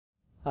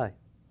Hi,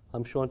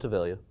 I'm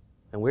Tvelia,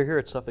 and we're here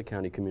at Suffolk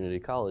County Community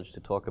College to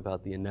talk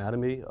about the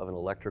anatomy of an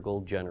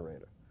electrical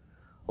generator.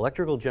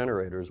 Electrical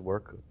generators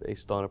work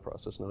based on a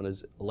process known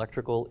as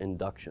electrical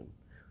induction,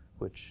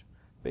 which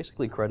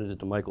basically credited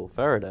to Michael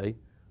Faraday,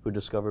 who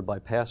discovered by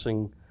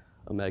passing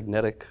a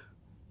magnetic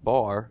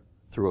bar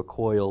through a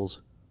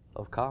coils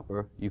of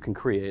copper, you can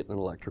create an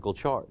electrical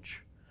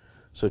charge.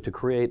 So to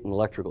create an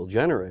electrical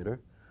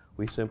generator,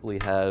 we simply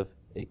have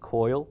a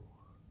coil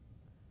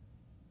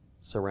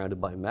surrounded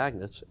by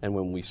magnets, and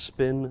when we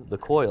spin the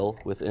coil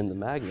within the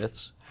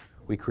magnets,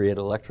 we create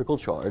electrical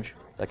charge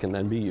that can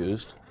then be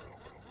used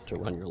to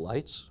run your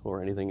lights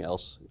or anything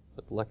else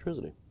with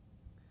electricity.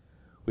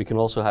 We can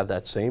also have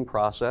that same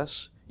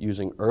process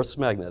using Earth's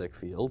magnetic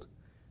field,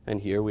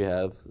 and here we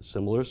have a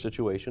similar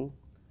situation.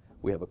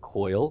 We have a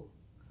coil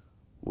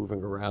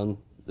moving around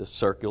this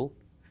circle,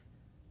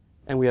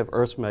 and we have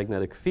Earth's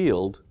magnetic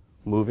field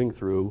moving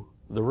through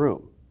the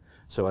room.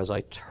 So as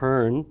I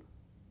turn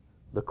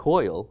the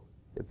coil,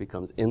 it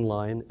becomes in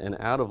line and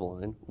out of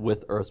line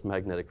with Earth's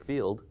magnetic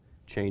field,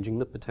 changing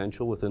the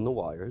potential within the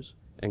wires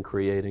and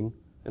creating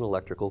an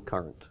electrical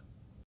current.